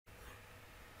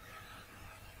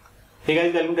Hey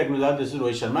guys, welcome to Technology. This is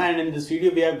Rohit Sharma, and in this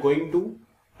video we are going to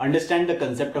understand the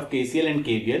concept of KCL and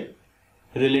KVL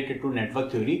related to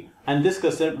network theory, and this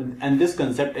concept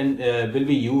will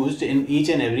be used in each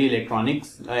and every electronic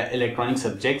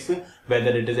subjects,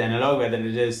 whether it is analog, whether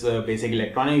it is basic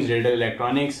electronics, digital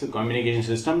electronics, communication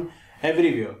system,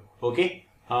 everywhere. Okay,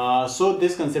 so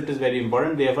this concept is very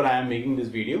important, therefore I am making this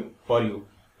video for you.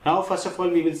 Now first of all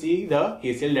we will see the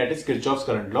KCL, that is Kirchhoff's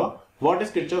current law. What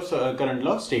is Kirchhoff's current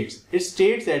law states? It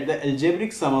states that the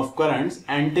algebraic sum of currents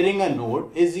entering a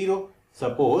node is 0.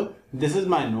 Suppose this is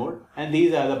my node and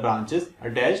these are the branches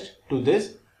attached to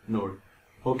this node.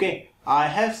 Okay, I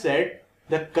have said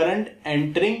the current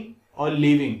entering or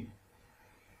leaving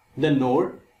the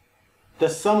node, the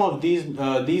sum of these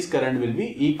current will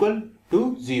be equal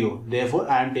to 0. Therefore,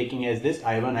 I am taking as this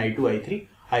I1, I2, I3,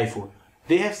 I4.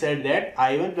 They have said that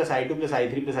I1 plus I2 plus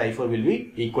I3 plus I4 will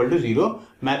be equal to 0.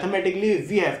 Mathematically, if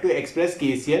we have to express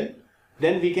KCL,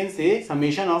 then we can say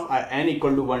summation of n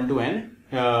equal to 1 to n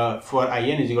for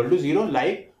in is equal to 0,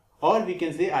 like, or we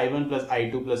can say I1 plus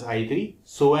I2 plus I3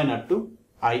 so on up to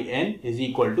in is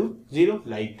equal to 0,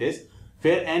 like this,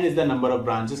 where n is the number of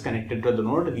branches connected to the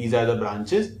node. These are the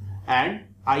branches, and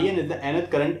in is the nth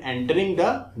current entering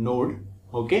the node,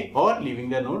 okay, or leaving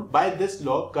the node. By this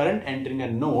law, current entering a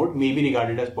node may be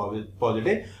regarded as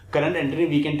positive. Current entering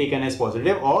we can take as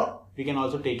positive, or we can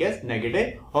also take as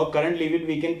negative, or current leaving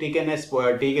we can take as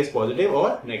positive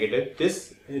or negative.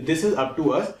 This is up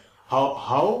to us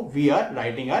how we are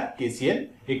writing our KCL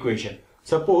equation.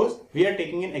 Suppose we are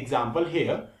taking an example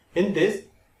here. In this,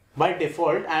 by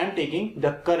default I am taking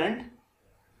the current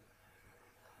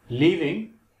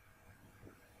leaving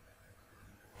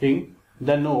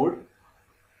the node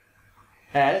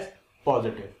as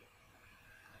positive,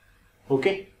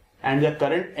 okay, and the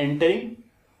current entering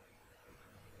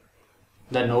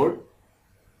the node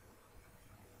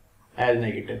as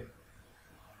negative.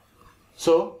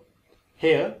 So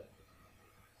here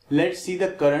let's see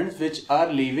the currents which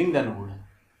are leaving the node.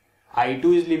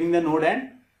 I2 is leaving the node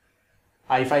and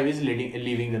I5 is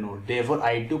leaving the node. Therefore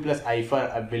I2 plus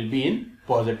I5 will be in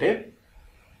positive,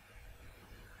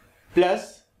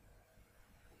 plus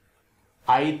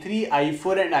I3,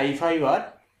 I4 and I5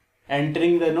 are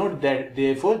entering the node, that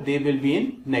therefore they will be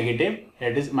in negative,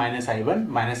 that is minus I1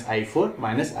 minus I4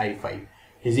 minus I5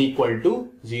 is equal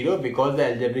to 0, because the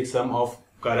algebraic sum of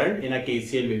current in a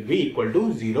KCL will be equal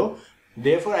to 0.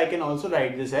 Therefore I can also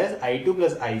write this as I2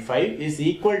 plus I5 is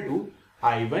equal to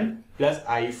I1 plus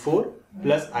I4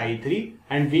 plus I3,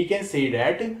 and we can say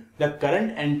that the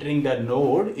current entering the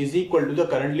node is equal to the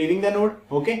current leaving the node.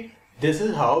 Okay, this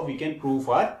is how we can prove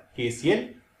our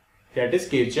KCL, that is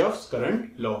Kirchhoff's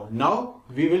current law. Now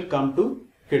we will come to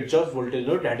Kirchhoff's voltage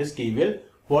law, that is KVL.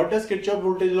 What does Kirchhoff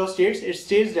voltage law states? It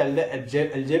states that the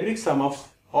algebraic sum of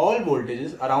all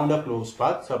voltages around a closed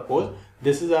path. Suppose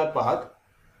this is our path.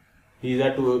 These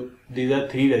are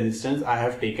three resistors I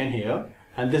have taken here,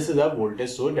 and this is a voltage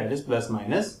source, that is plus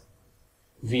minus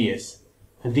Vs.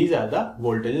 And these are the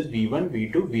voltages V1,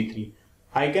 V2, V3.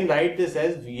 I can write this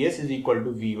as Vs is equal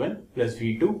to V1 plus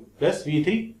V2 plus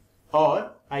V3,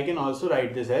 or I can also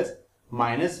write this as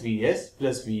minus Vs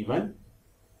plus V1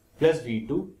 plus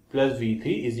V2 plus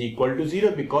V3 is equal to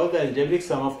 0, because the algebraic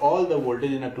sum of all the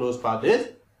voltage in a closed path is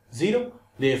 0.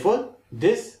 Therefore,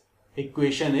 this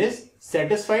equation is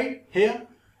satisfied here,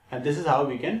 and this is how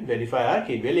we can verify our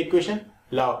KVL equation.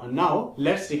 Now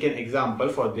let's take an example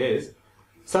for this.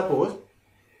 Suppose,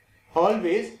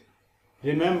 always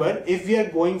remember, if we are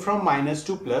going from minus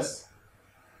to plus,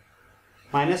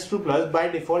 by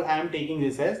default I am taking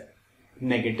this as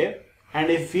negative, and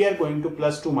if we are going to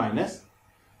plus to minus,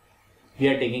 we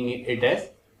are taking it as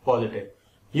positive.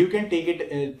 You can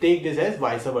take this as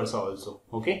vice versa also,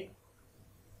 okay,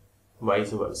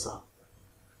 vice versa.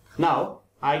 Now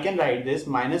I can write this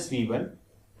minus V1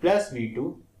 plus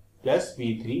V2 plus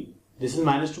V3, this is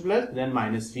minus to plus, then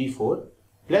minus V4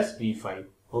 plus V5,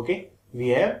 okay, we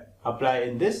have apply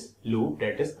in this loop,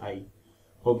 that is I.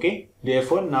 Okay,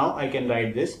 therefore now I can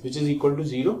write this, which is equal to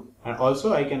 0, and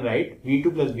also I can write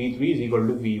V2 plus V3 is equal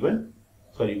to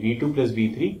V2 plus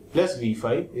V3 plus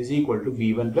V5 is equal to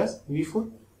V1 plus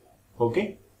V4.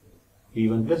 Okay,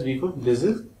 V1 plus V4. This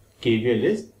is KVL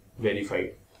is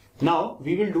verified. Now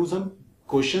we will do some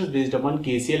questions based upon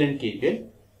KCL and KVL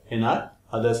in our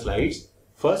other slides.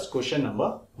 First, question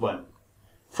number 1.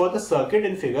 For the circuit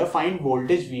in figure, find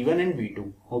voltage V1 and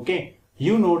V2. Okay,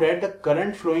 you know that the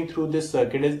current flowing through this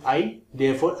circuit is I.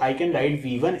 Therefore, I can write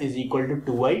V1 is equal to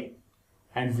 2I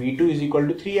and V2 is equal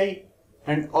to 3I.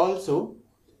 And also,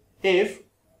 if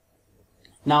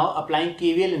now applying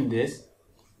KVL in this,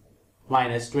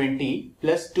 minus 20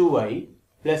 plus 2I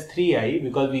plus 3i,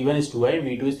 because V1 is 2i and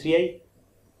V2 is 3i.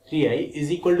 3i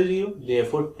is equal to 0.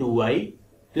 Therefore, 2i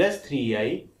plus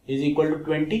 3i is equal to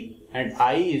 20 and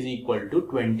I is equal to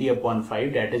 20 upon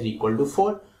 5, that is equal to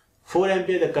 4. 4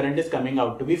 ampere, the current is coming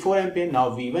out to be 4 ampere. Now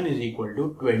V1 is equal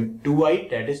to 2i,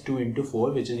 that is 2 into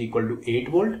 4, which is equal to 8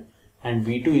 volt, and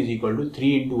V2 is equal to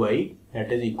 3 into I,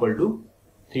 that is equal to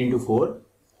 3 into 4,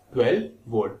 12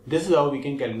 volt. This is how we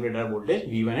can calculate our voltage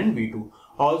V1 and V2.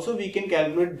 Also, we can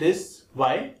calculate this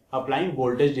by applying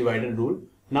voltage divider rule.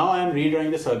 Now I am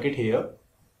redrawing the circuit here.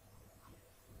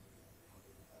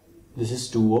 This is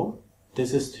 2 ohm,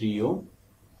 this is 3 ohm,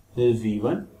 this is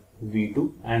V1,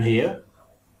 V2, and here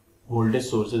voltage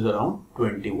source is around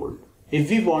 20 volt. If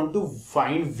we want to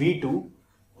find V2,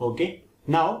 okay,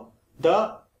 now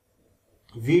the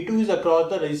V2 is across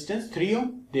the resistance 3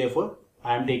 ohm, therefore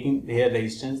I am taking here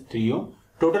resistance 3 ohm.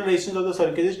 Total resistance of the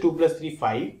circuit is 2 plus 3,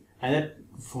 5, and the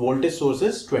voltage source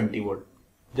is 20 volt.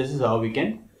 This is how we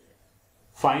can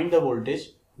find the voltage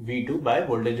V2 by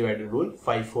voltage divider rule.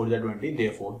 5 4 is 20,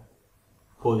 therefore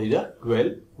 4 is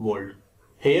 12 volt.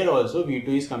 Here also V2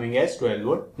 is coming as 12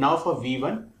 volt. Now for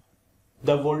V1,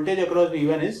 the voltage across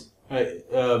V1 is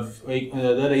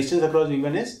the resistance across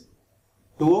V1 is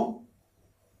 2 ohm.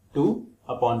 2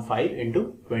 upon 5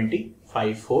 into 20,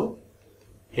 5 4.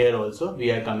 Here also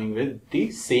we are coming with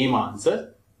the same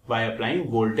answer by applying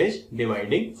voltage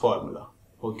dividing formula.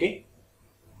 Okay,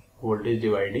 voltage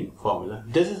dividing formula.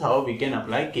 This is how we can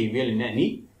apply KVL in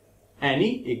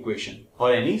any equation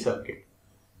or any circuit.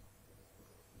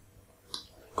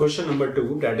 Question number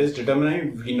 2, that is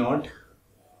determine V0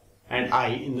 and I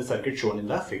in the circuit shown in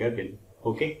the figure below.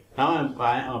 Okay, now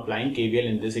I am applying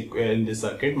KVL in this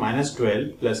circuit. Minus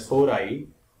 12 plus 4i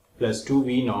plus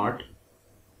 2V0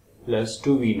 plus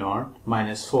 2V0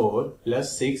 minus 4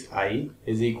 plus 6i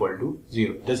is equal to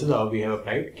 0. This is how we have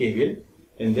applied KVL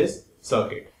in this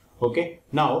circuit. Okay,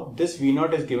 now this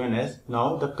V0 is given as,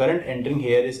 now the current entering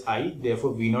here is I,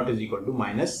 therefore V0 is equal to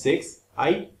minus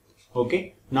 6i.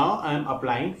 Okay, now I am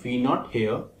applying V0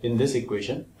 here in this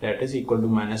equation, that is equal to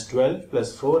minus 12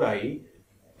 plus 4i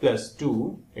plus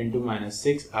 2 into minus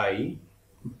 6i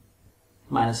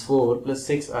minus 4 plus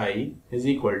 6i is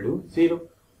equal to 0.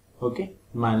 Okay,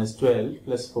 minus 12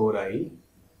 plus 4i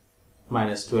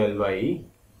minus 12i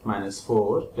minus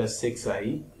 4 plus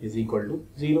 6i is equal to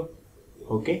 0.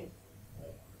 Okay,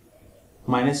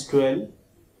 minus 12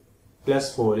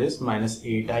 plus 4 is minus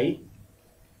 8i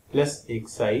plus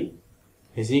 6i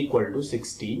is equal to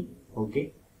 16.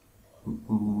 Okay,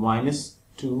 minus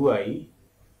 2i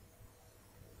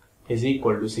is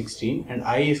equal to 16 and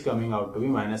I is coming out to be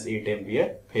minus 8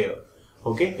 ampere here.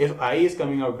 Okay, if I is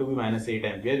coming out to be minus 8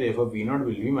 ampere, therefore V0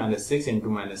 will be minus 6 into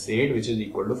minus 8, which is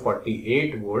equal to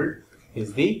 48 volt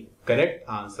is the correct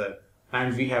answer.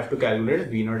 And we have to calculate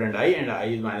V0 and I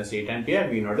is minus 8 ampere,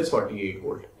 V0 is 48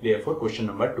 volt. Therefore, question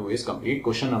number 2 is complete.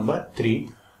 Question number 3,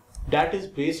 that is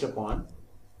based upon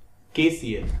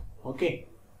KCL. Okay,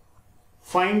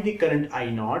 find the current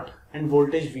I0 and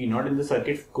voltage V0 in the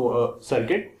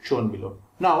circuit shown below.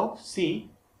 Now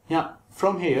see, yeah,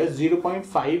 from here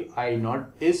 0.5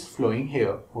 I0 is flowing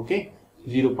here. Okay,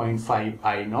 0.5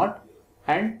 I0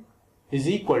 and is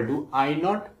equal to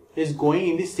I0 is going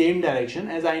in the same direction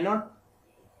as I0,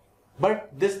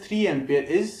 but this 3 ampere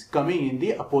is coming in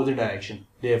the opposite direction.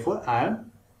 Therefore, I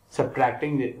am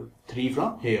subtracting the 3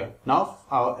 from here. Now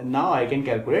I can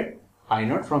calculate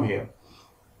I0 from here.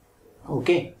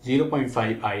 Okay,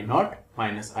 0.5 I0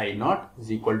 minus I0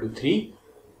 is equal to 3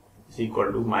 is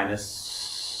equal to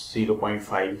minus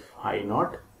 0.5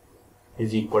 I0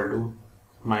 is equal to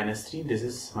minus 3. This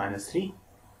is minus 3.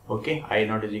 Okay,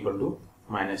 I0 is equal to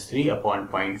minus 3 upon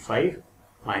 0.5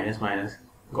 minus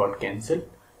got cancelled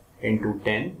into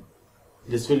 10.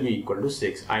 This will be equal to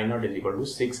 6. I0 is equal to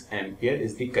 6 ampere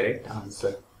is the correct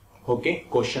answer. Okay,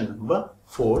 question number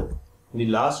 4, the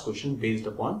last question based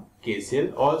upon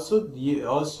KCL. Also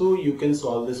you can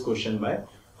solve this question by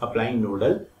applying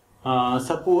nodal.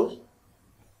 Suppose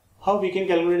how we can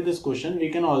calculate this question, we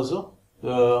can also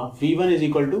V1 is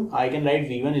equal to, I can write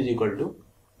V1 is equal to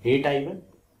 8I1.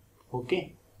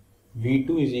 Okay,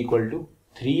 V2 is equal to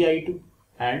 3I2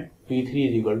 and V3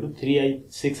 is equal to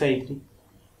 6I3.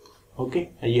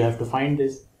 Okay, and you have to find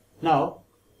this. Now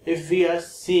if we are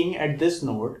seeing at this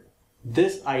node,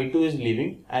 this I2 is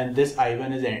leaving and this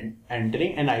I1 is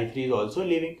entering and I3 is also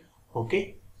leaving.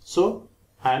 Okay, so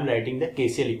I am writing the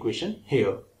KCL equation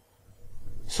here.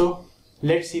 So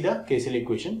let's see the KCL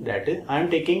equation. That is, I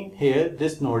am taking here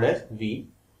this node as V2.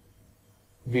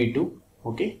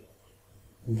 Okay,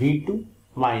 V2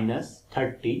 minus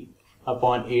 30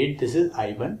 upon 8, this is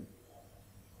I1,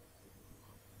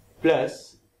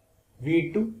 plus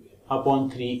V2 upon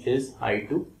 3 is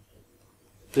I2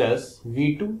 plus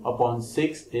V2 upon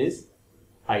 6 is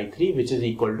I3, which is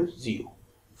equal to 0.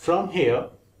 From here,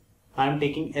 I am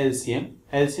taking LCM.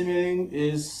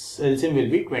 LCM will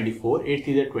be 24. 8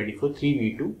 3 is 24.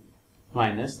 3V2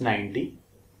 minus 90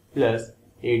 plus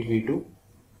 8V2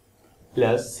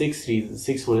 plus 6 3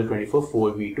 6 4 is 24.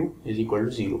 4V2 is equal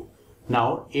to 0.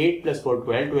 Now 8 plus 4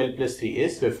 12. 12 plus 3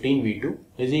 is 15V2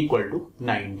 is equal to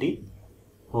 90.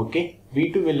 Okay,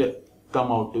 V2 will come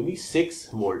out to be 6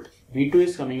 volt. V2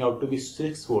 is coming out to be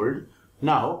 6 volt.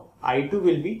 Now I2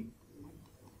 will be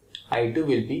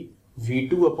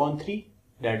V2 upon 3,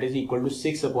 that is equal to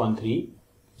 6 upon 3,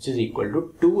 which is equal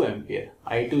to 2 ampere.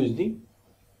 I2 is the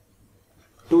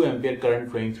 2 ampere current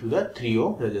flowing through the 3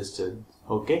 ohm resistor.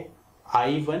 Okay,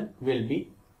 I1 will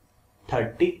be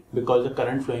 30 because the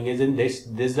current flowing is in this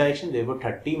direction, therefore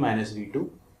 30 minus V2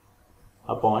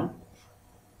 upon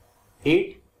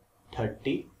 8.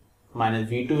 30 minus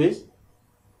V2 is,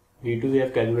 V2 we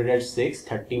have calculated at 6,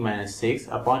 30 minus 6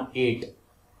 upon 8,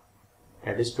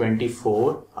 that is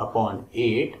 24 upon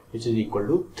 8, which is equal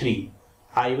to 3.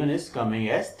 I1 is coming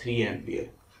as 3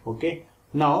 ampere. Okay,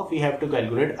 now we have to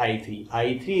calculate I3.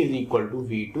 I3 is equal to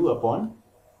V2 upon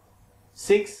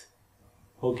 6.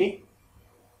 Okay,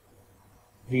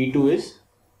 V2 is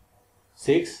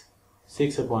 6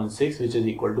 upon 6, which is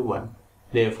equal to 1.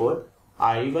 Therefore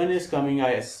I1 is coming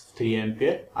as 3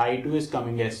 ampere, I2 is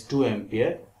coming as 2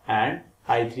 ampere and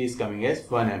I3 is coming as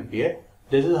 1 ampere.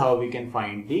 This is how we can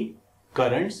find the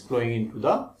currents flowing into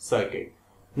the circuit.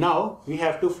 Now we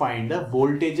have to find the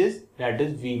voltages, that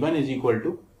is V1 is equal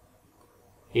to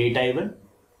 8I1,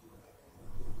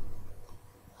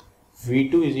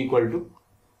 V2 is equal to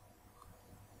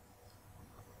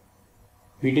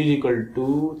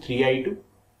 3I2,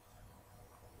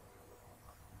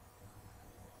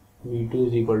 V2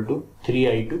 is equal to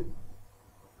 3I2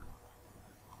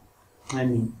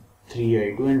 and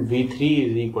 3I2 and V3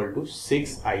 is equal to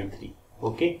 6I3.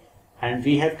 Okay, and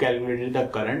we have calculated the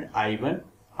current I1,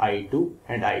 I2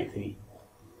 and I3.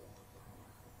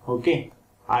 Okay,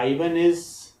 I1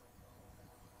 is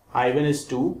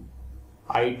 2,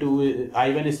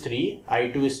 I1 is 3,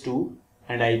 I2 is 2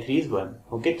 and I3 is 1.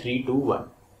 Okay, 3 2 1,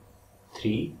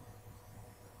 3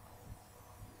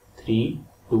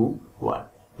 2 1.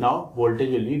 Now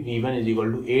voltage will be V1 is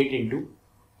equal to 8 into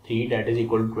 3, that is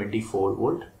equal to 24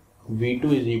 volt.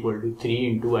 V2 is equal to 3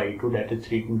 into I2, that is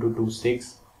 3 into 2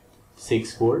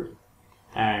 6 volt,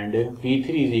 and V3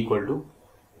 is equal to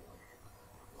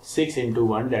 6 into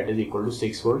 1, that is equal to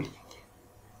 6 volt.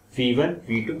 V1,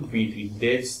 V2, V3.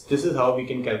 This is how we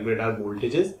can calculate our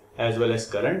voltages as well as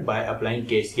current by applying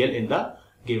KCL in the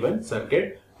given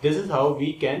circuit. This is how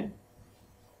we can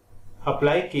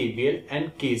apply KVL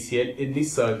and KCL in the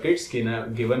circuits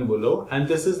given below, and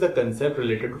this is the concept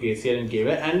related to KCL and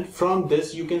KVL, and from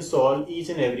this you can solve each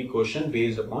and every question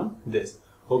based upon this.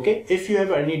 Okay, if you have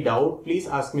any doubt, please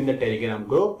ask me in the Telegram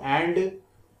group, and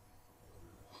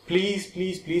please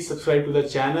subscribe to the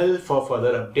channel for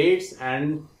further updates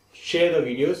and share the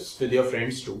videos with your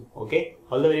friends too. Okay,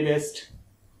 all the very best.